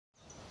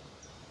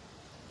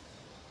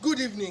Good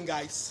evening,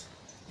 guys.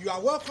 You are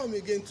welcome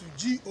again to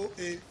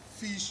G.O.A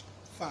Fish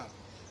Farm,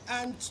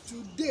 and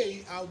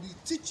today I'll be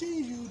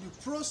teaching you the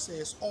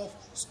process of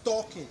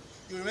stocking.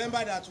 You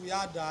remember that we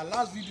had our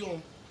last video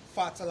on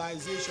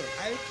fertilization.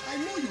 I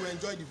know you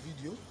enjoyed the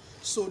video,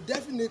 so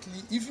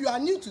definitely if you are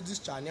new to this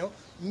channel,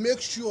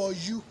 make sure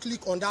you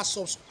click on that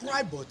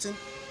subscribe button,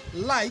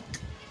 like,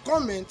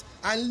 comment,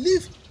 and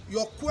leave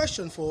your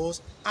question for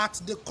us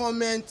at the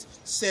comment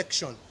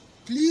section.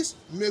 Please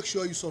make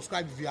sure you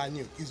subscribe if you are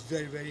new. It's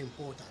very, very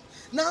important.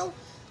 Now,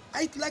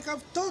 like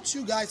I've taught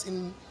you guys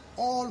in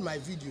all my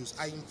videos,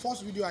 in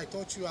first video I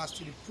taught you as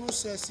to the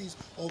processes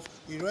of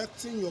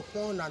erecting your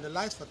pond and the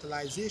light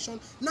fertilization.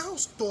 Now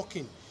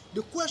stocking.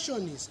 The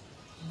question is,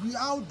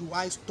 how do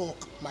I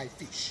stock my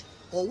fish?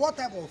 Or what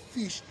type of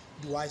fish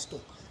do I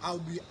stock? I'll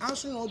be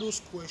answering all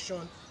those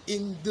questions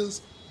in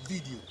this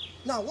video.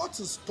 Now, what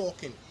is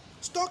stocking?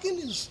 Stocking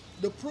is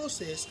the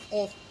process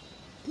of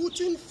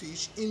putting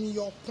fish in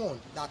your pond,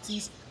 that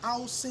is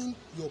housing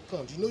your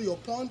pond. You know, your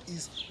pond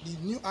is the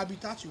new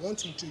habitat you want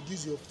to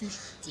introduce your fish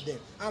to them.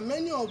 And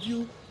many of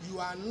you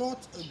are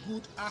not a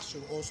good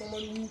hatchery, or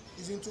somebody who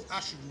is into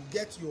hatchery. You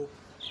get your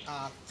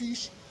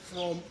fish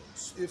from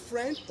a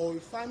friend or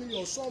a family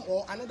or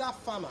another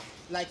farmer.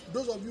 Like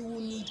those of you who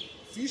need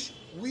fish,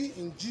 we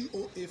in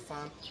G.O.A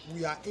Farm,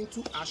 we are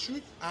into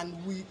hatchery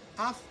and we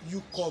have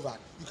you covered.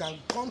 You can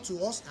come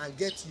to us and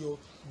get your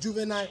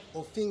juvenile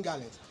or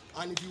fingerlings.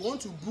 And if you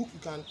want to book, you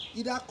can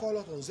either call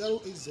us on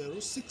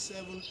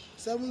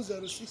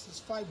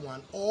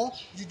 08067706651, or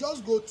you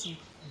just go to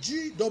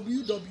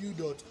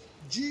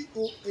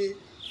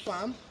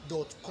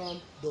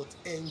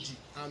www.goafarm.com.ng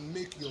and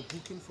make your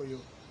booking for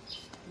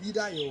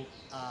either your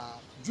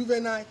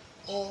juvenile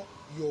or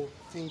your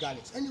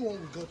fingerlings. Anyone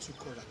will get you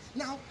covered.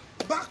 Now,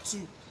 back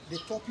to the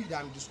topic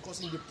that I'm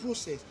discussing, the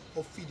process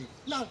of feeding.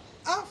 Now,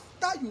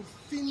 after you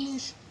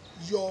finish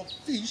your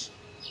fish,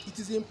 it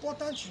is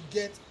important you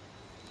get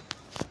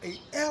a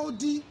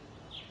healthy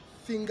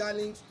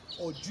fingerlings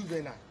or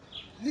juvenile.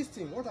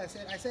 Listen, what I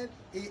said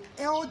a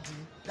healthy,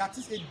 that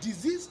is a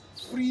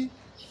disease-free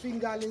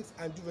fingerlings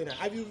and juvenile.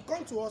 If you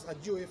come to us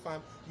at G.O.A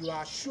Farm, you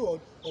are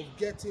assured of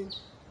getting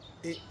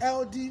a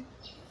healthy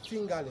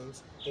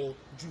fingerlings or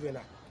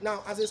juvenile.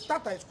 Now, as a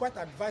starter, it's quite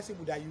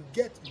advisable that you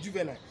get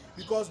juvenile,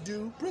 because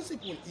the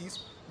principle is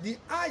the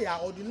higher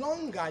or the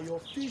longer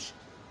your fish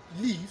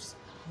lives,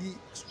 the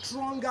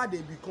stronger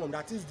they become.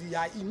 That is, the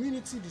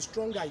immunity, the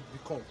stronger it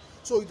becomes.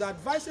 So it's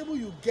advisable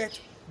you get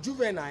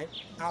juvenile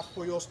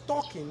for your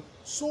stocking,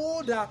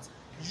 so that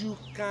you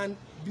can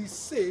be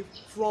safe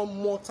from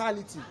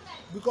mortality.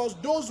 Because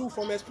those who,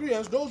 from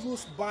experience, those who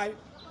buy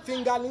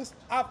fingerlings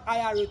have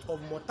higher rate of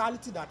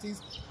mortality, that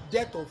is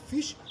death of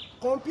fish,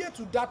 compared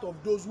to that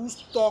of those who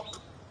stock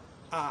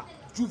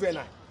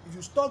juvenile. If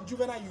you stock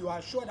juvenile, you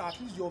are sure that at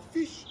least your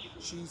fish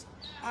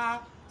are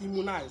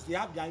immunized.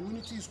 Their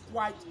immunity is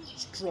quite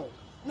strong.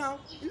 Now,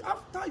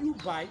 after you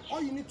buy,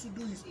 all you need to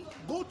do is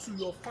go to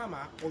your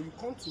farmer, or you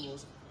come to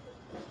us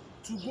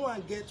to go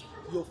and get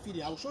your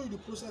feeding. I'll show you the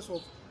process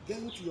of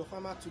getting to your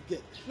farmer to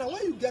get. Now,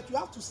 when you get, you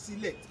have to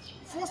select.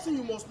 First thing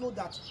you must know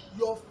that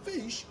your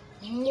fish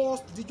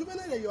the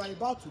juvenile that you are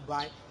about to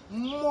buy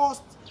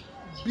must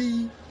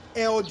be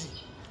healthy.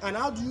 And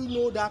how do you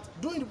know that?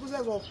 During the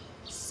process of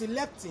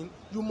selecting,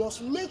 you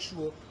must make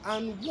sure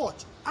and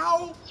watch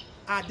how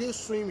are they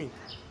swimming.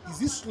 Is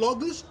it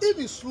sluggish? If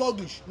it's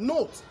sluggish,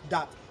 note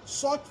that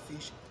such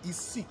fish is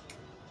sick,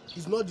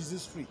 is not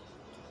disease free.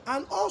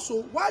 And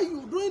also, while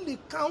you doing the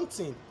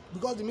counting,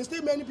 because the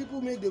mistake many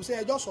people make, they will say,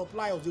 I just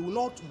supply us. They will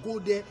not go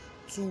there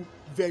to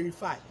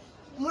verify.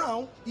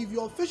 Now, if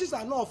your fishes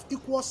are not of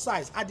equal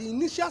size at the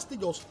initial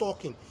stage of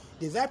stocking,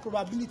 there's a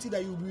probability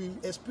that you'll be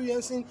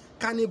experiencing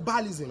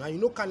cannibalism. And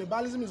you know,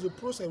 cannibalism is a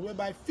process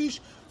whereby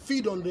fish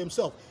feed on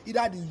themselves.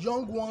 Either the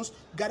young ones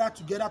gather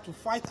together to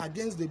fight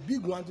against the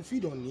big one to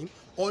feed on him,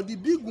 or the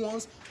big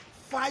ones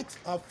fight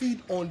or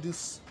feed on the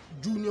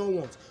junior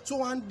ones.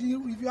 So,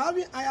 if you're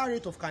having higher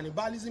rate of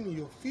cannibalism in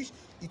your fish,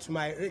 you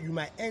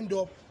might end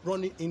up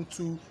running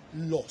into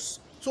loss.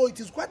 So it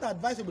is quite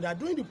advisable that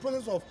during the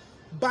process of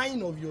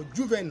buying of your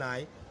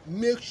juvenile,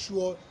 make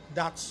sure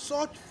that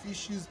such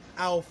fishes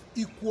are of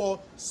equal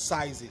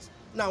sizes.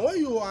 Now, when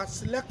you are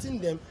selecting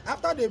them,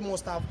 after they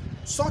must have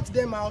sorted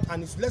them out,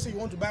 and if, let's say you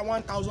want to buy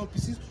 1,000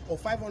 pieces or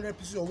 500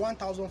 pieces or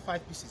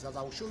 1,005 pieces, as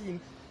I will show you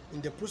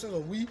in the process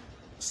of we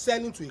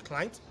selling to a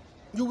client,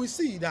 you will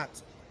see that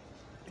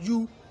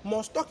you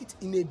must stock it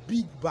in a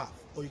big bath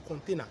or a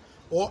container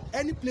or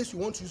any place you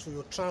want to use for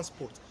your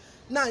transport.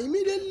 Now,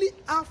 immediately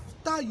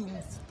after you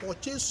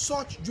purchase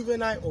such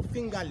juvenile or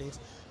fingerlings,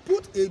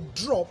 put a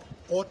drop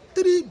or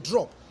 3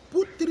 drops,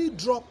 put 3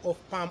 drops of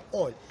palm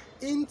oil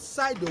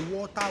inside the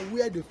water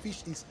where the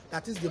fish is.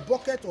 That is the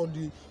bucket or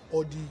the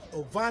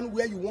van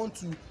where you want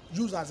to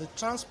use as a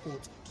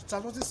transporting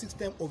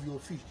system of your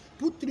fish.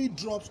 Put 3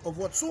 drops of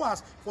water, so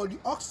as for the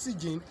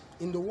oxygen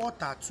in the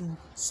water to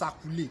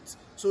circulate,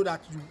 so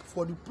that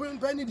for the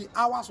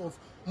hours of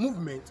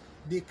movement,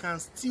 they can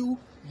still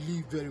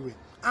live very well.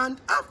 And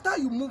after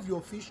you move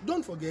your fish,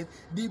 don't forget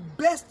the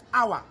best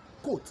hour,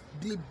 quote,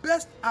 the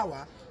best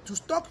hour to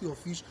stock your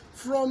fish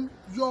from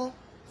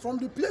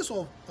the place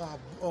of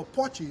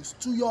purchase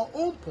to your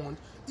own pond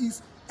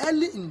is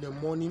early in the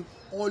morning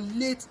or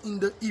late in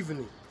the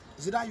evening.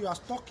 Is it that you are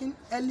stocking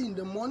early in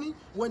the morning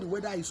when the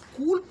weather is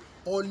cool,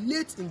 or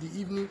late in the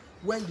evening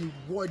when the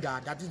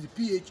weather, that is the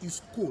pH,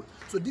 is cold?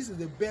 So this is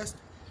the best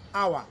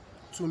hour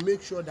to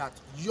make sure that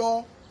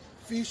your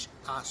fish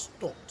are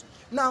stocked.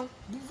 Now,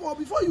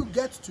 before you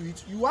get to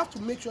it, you have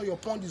to make sure your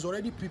pond is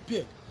already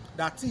prepared.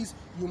 That is,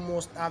 you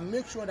must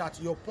make sure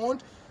that your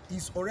pond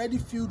is already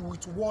filled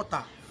with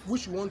water,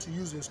 which you want to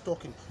use in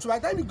stocking. So by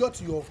the time you go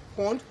to your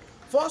pond,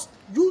 first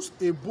use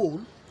a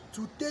bowl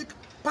to take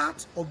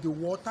part of the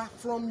water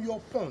from your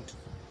pond.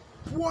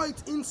 Pour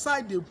it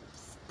inside the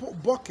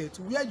bucket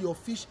where your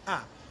fish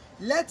are.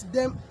 Let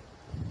them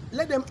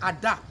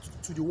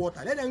adapt to the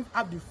water. Let them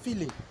have the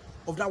feeling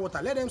of that water.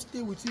 Let them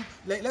stay with it.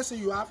 Let's say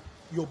you have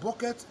your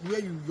bucket where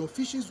your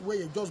fishes where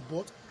you just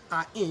bought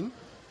are in.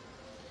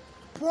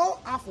 Pour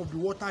half of the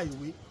water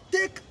away.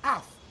 Take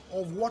half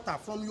of water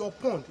from your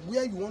pond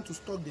where you want to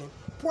stock them.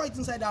 Pour it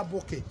inside that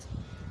bucket.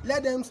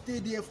 Let them stay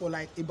there for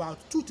like about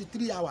 2 to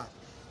 3 hours.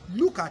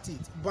 Look at it.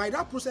 By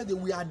that process, they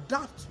will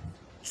adapt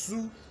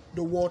to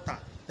the water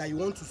that you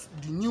want to,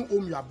 the new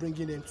home you are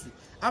bringing them to.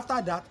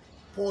 After that,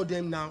 pour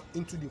them now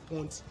into the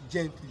pond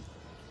gently.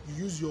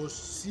 You use your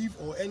sieve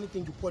or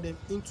anything to pour them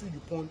into the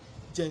pond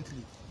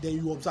gently. Then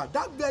you observe.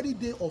 That very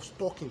day of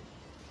stocking,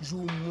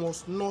 you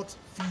must not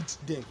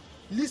feed them.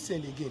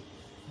 Listen again.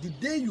 The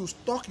day you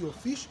stock your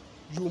fish,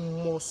 you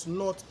must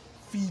not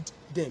feed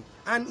them.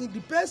 And if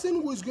the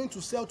person who is going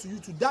to sell to you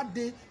to that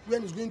day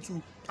when he's going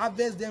to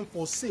harvest them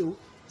for sale,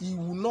 he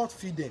will not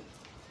feed them.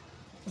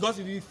 Because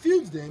if he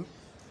feeds them,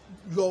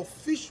 your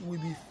fish will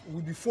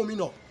be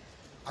foaming up.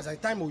 As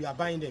at the time when you are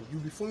buying them, you'll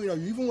be foaming up.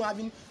 You even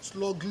having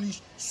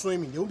sluggish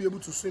swimming. They won't be able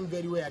to swim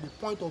very well at the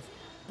point of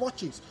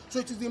purchase. So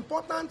it is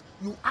important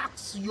you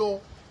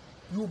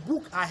you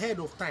book ahead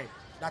of time.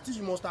 That is,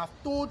 you must have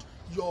told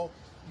your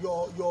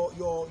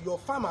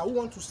farmer who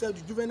wants to sell the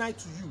juvenile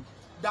to you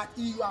that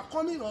you are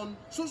coming on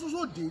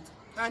so date,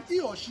 and he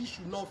or she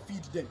should not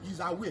feed them. He is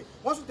aware.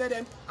 Once you tell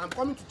them, I'm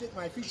coming to take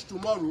my fish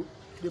tomorrow,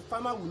 the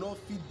farmer will not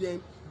feed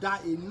them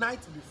that a night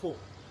before,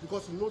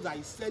 because he knows that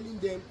he's selling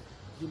them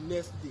the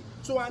next day.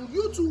 So, and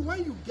you too,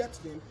 when you get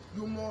them,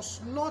 you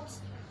must not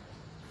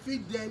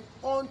feed them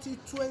until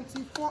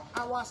 24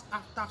 hours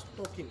after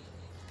stocking.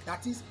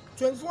 That is,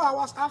 24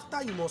 hours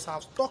after you must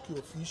have stocked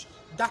your fish,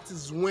 that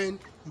is when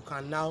you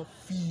can now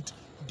feed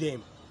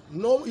them.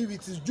 No, if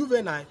it is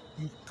juvenile,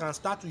 you can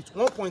start with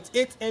 1.8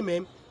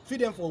 mm, feed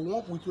them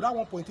with that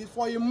 1.8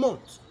 for a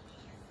month.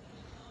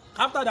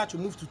 After that, you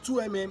move to 2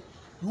 mm,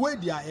 weigh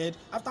their head.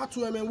 After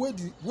 2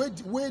 mm,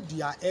 weigh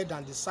their head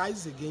and the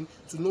size again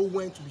to know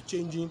when to be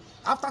changing.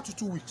 After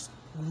 2 weeks,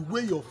 you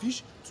weigh your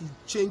fish to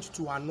change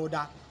to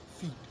another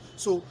feed.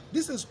 So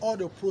this is all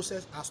the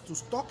process as to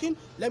stocking.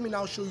 Let me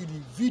now show you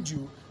the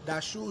video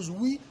that shows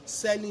we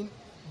selling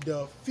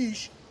the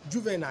fish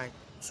juvenile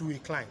to a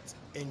client.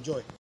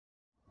 Enjoy.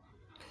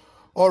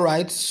 All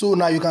right, so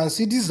now you can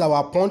see this is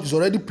our pond. It's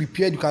already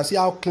prepared. You can see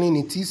how clean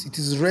it is. It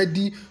is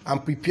ready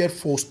and prepared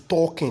for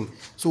stocking.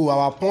 So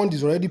our pond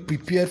is already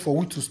prepared for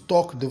we to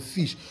stock the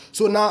fish.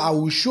 So now I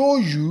will show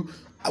you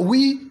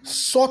we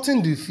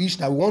sorting the fish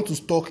that we want to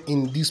stock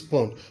in this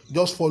pond.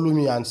 Just follow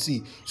me and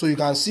see. So you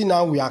can see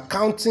now we are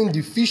counting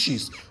the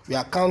fishes. We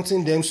are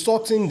counting them,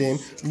 sorting them.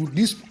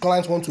 These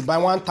clients want to buy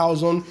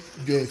 1,000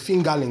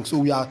 fingerlings. So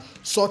we are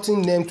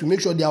sorting them to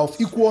make sure they are of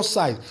equal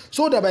size,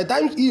 so that by the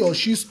time he or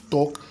she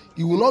stock,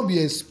 you will not be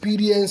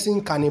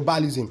experiencing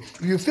cannibalism.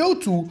 If you fail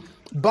to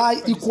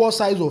buy equal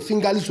size of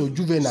fingerlings or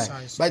juvenile,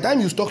 by the time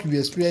you stock, you'll be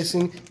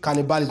experiencing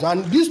cannibalism.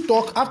 And this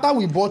stock, after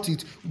we bought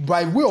it,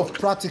 by way of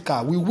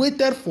practical, we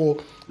waited for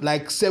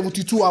like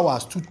 72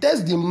 hours to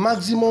test the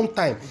maximum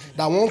time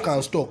that one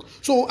can stock.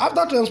 So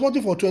after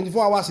transporting for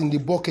 24 hours in the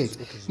bucket,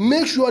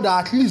 make sure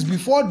that at least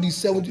before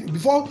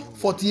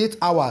 48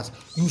 hours,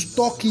 you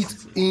stock it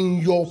in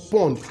your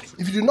pond.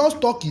 If you do not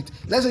stock it,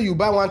 let's say you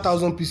buy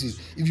 1,000 pieces.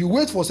 If you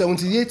wait for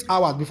 78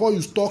 hours before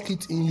you stock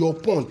it in your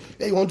pond,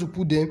 where you want to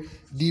put them,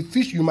 the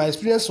fish, you might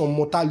experience some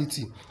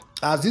mortality,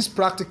 as this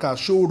practical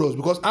showed us.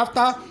 Because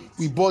after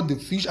we bought the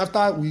fish,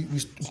 after we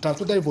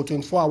transported it for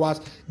 24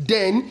 hours,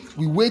 then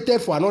we waited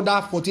for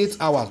another 48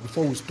 hours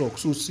before we stock.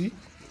 So see,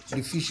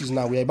 the fish is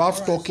now, we're about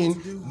stocking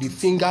the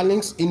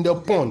fingerlings in the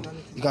pond.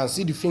 You can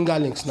see the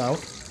fingerlings now.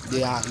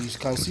 They are, you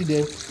can see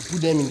them, put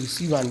them in the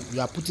sieve, and we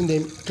are putting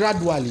them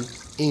gradually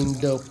in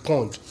the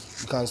pond.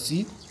 You can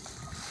see.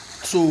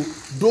 So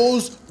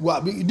those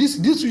were this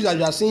fish that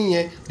you are seeing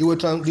here, they were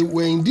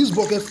in this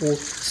bucket for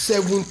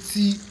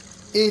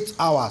 78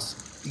 hours.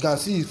 You can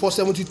see for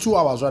 72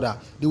 hours rather.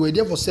 They were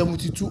there for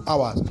 72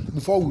 hours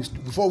before we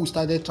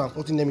started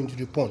transporting them into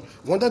the pond.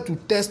 We wanted to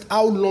test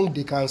how long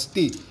they can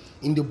stay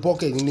in the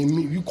bucket,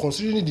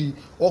 considering the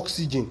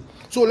oxygen.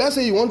 So let's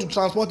say you want to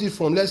transport it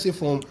from, let's say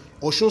from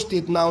Osun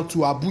State now to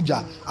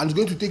Abuja, and it's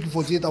going to take you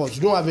 48 hours.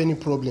 You don't have any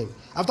problem.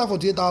 After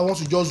 48 hours,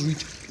 once you just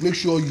reach, make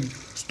sure you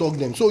stock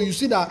them. So you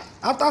see that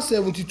after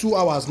 72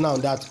 hours now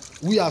that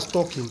we are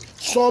stocking,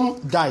 some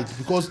died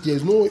because there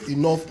is no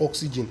enough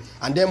oxygen,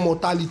 and then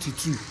mortality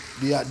too,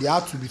 they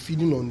have to be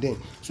feeding on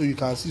them. So you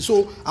can see,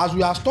 so as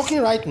we are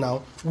stocking right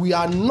now, we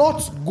are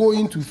not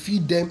going to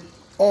feed them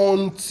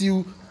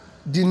until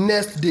the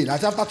next day.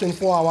 That's after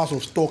 24 hours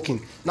of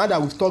stocking. Now that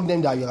we've stocked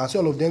them, that you can see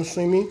all of them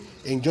swimming,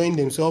 enjoying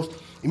themselves.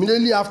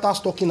 Immediately after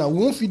stocking, now we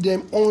won't feed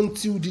them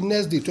until the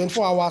next day,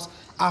 24 hours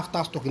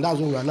after stocking. That's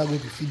when we are not going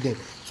to feed them.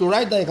 So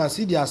right now you can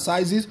see their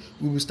sizes.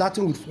 We'll be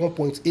starting with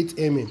 1.8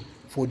 mm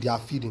for their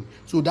feeding.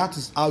 So that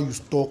is how you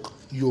stock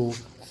your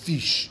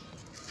fish.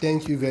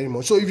 Thank you very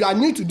much. So if you are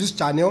new to this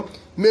channel,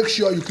 make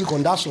sure you click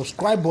on that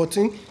subscribe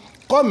button,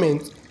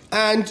 comment,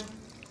 and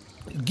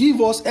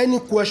give us any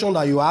question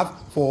that you have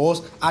for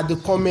us at the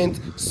comment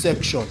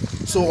section.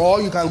 So,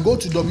 or you can go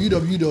to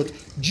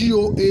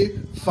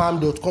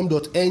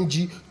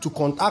www.goafarm.com.ng to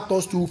contact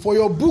us too for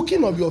your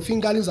booking of your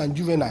fingerlings and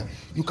juvenile.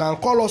 You can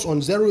call us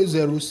on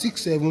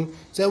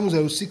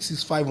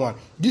 0067706651.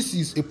 This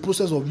is a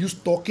process of you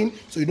stocking,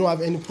 so you don't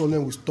have any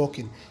problem with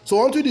stocking.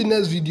 So until the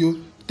next video,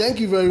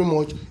 thank you very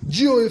much.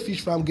 G.O.A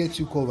Fish Farm gets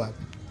you covered.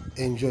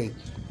 Enjoy it.